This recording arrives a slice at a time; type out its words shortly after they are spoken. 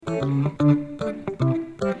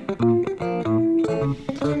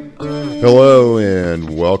Hello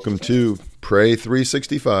and welcome to Pray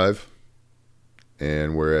 365,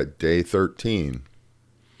 and we're at day 13.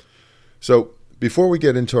 So before we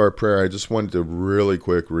get into our prayer, I just wanted to really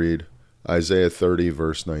quick read Isaiah 30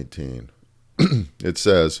 verse 19. It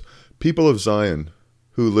says, "People of Zion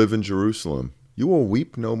who live in Jerusalem, you will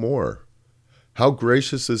weep no more. How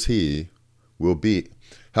gracious he will be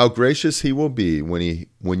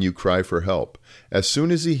when you cry for help. As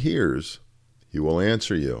soon as he hears, he will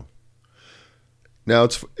answer you." Now,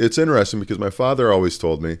 it's interesting because my father always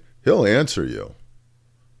told me, he'll answer you.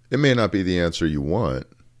 It may not be the answer you want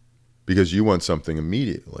because you want something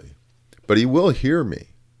immediately, but he will hear me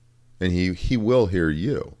and he will hear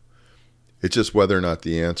you. It's just whether or not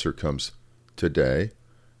the answer comes today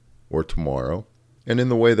or tomorrow and in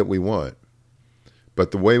the way that we want.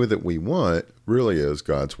 But the way that we want really is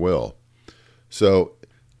God's will. So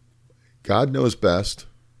God knows best.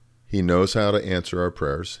 He knows how to answer our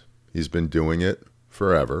prayers. He's been doing it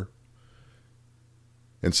forever.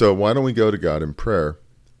 And so why don't we go to God in prayer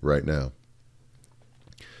right now?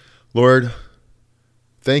 Lord,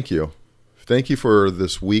 thank you. Thank you for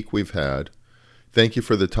this week we've had. Thank you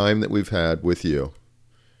for the time that we've had with you.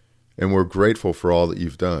 And we're grateful for all that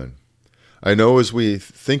you've done. I know as we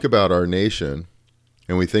think about our nation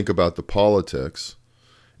and we think about the politics,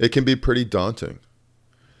 it can be pretty daunting.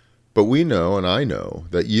 But we know, and I know,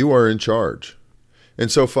 that you are in charge.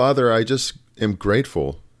 And so, Father, I just am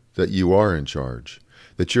grateful that you are in charge,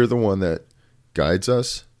 that you're the one that guides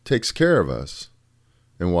us, takes care of us,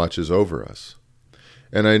 and watches over us.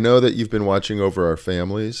 And I know that you've been watching over our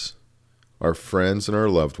families, our friends, and our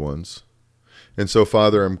loved ones. And so,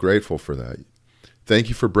 Father, I'm grateful for that. Thank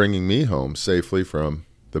you for bringing me home safely from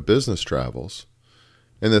the business travels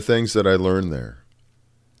and the things that I learned there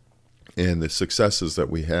and the successes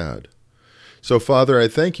that we had. So, Father, I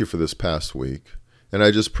thank you for this past week. And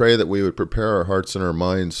I just pray that we would prepare our hearts and our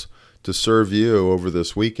minds to serve you over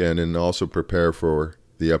this weekend and also prepare for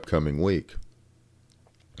the upcoming week.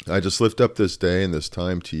 I just lift up this day and this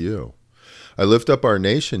time to you. I lift up our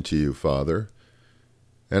nation to you, Father,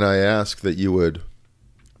 and I ask that you would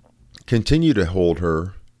continue to hold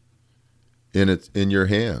her in your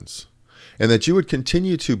hands, and that you would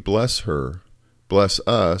continue to bless her, bless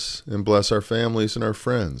us, and bless our families and our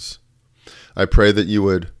friends. I pray that you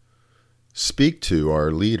would speak to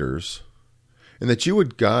our leaders, and that you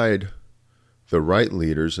would guide the right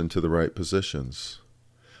leaders into the right positions.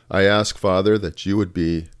 I ask, Father, that you would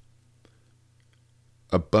be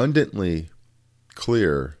abundantly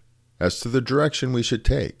clear as to the direction we should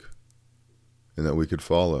take and that we could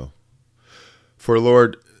follow. For,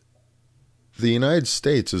 Lord, the United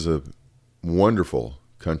States is a wonderful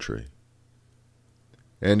country,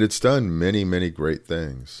 and it's done many, many great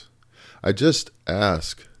things. I just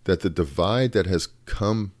ask that the divide that has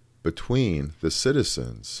come between the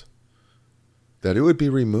citizens, that it would be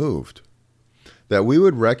removed, that we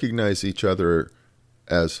would recognize each other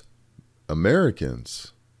as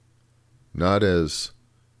Americans, not as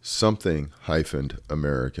something hyphened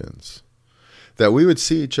Americans, that we would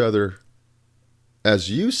see each other as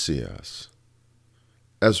you see us,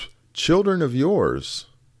 as children of yours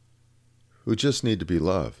who just need to be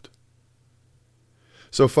loved.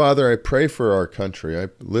 So, Father, I pray for our country. I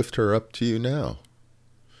lift her up to you now.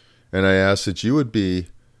 And I ask that you would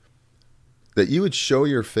show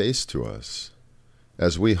your face to us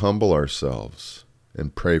as we humble ourselves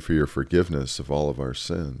and pray for your forgiveness of all of our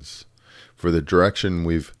sins, for the direction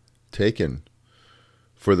we've taken,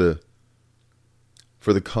 for the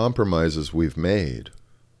compromises we've made.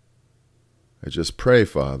 I just pray,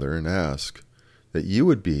 Father, and ask that you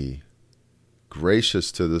would be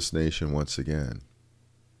gracious to this nation once again.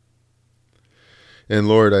 And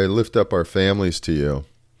Lord, I lift up our families to you,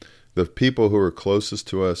 the people who are closest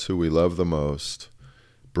to us, who we love the most,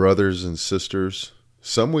 brothers and sisters.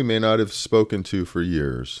 Some we may not have spoken to for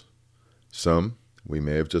years. Some we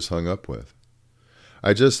may have just hung up with.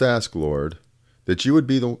 I just ask, Lord, that you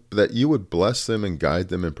would bless them and guide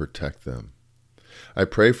them and protect them. I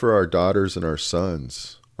pray for our daughters and our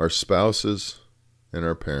sons, our spouses and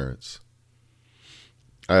our parents.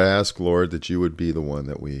 I ask, Lord, that you would be the one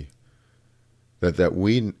that we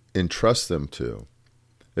entrust them to.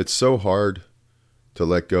 It's so hard to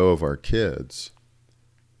let go of our kids,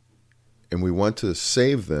 and we want to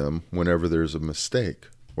save them whenever there's a mistake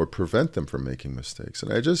or prevent them from making mistakes.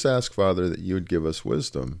 And I just ask, Father, that you would give us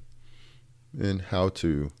wisdom in how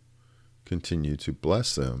to continue to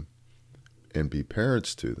bless them and be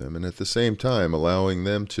parents to them, and at the same time allowing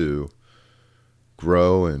them to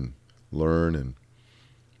grow and learn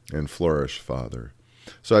and flourish, Father.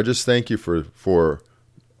 So I just thank you for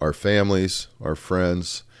our families, our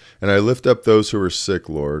friends, and I lift up those who are sick,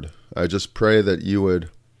 Lord. I just pray that you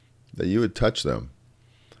would touch them,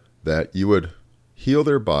 that you would heal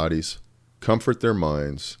their bodies, comfort their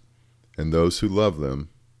minds, and those who love them,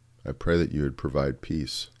 I pray that you would provide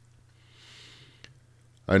peace.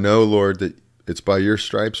 I know, Lord, that it's by your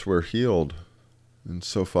stripes we're healed. And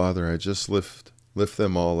so, Father, I just lift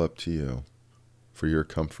them all up to you for your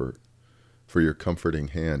comfort, for your comforting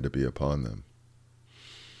hand to be upon them.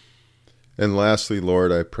 And lastly,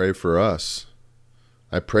 Lord, I pray for us.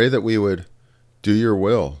 I pray that we would do your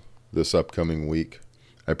will this upcoming week.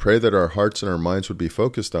 I pray that our hearts and our minds would be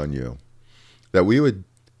focused on you, that we would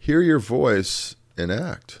hear your voice and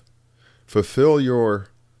act, fulfill your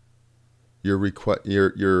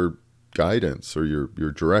guidance or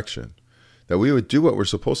your direction, that we would do what we're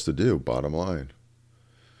supposed to do, bottom line.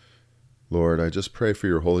 Lord, I just pray for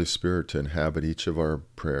your Holy Spirit to inhabit each of our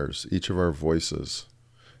prayers, each of our voices,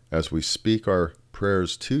 as we speak our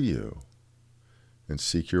prayers to you and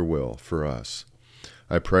seek your will for us.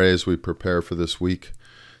 I pray as we prepare for this week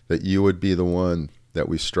that you would be the one that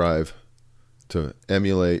we strive to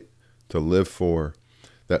emulate, to live for,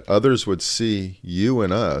 that others would see you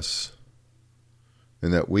and us,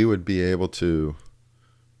 and that we would be able to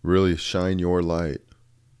really shine your light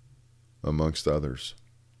amongst others.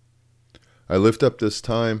 I lift up this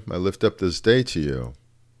time, I lift up this day to you.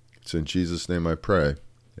 It's in Jesus' name I pray.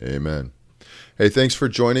 Amen. Hey, thanks for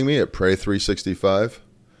joining me at Pray 365.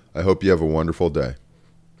 I hope you have a wonderful day.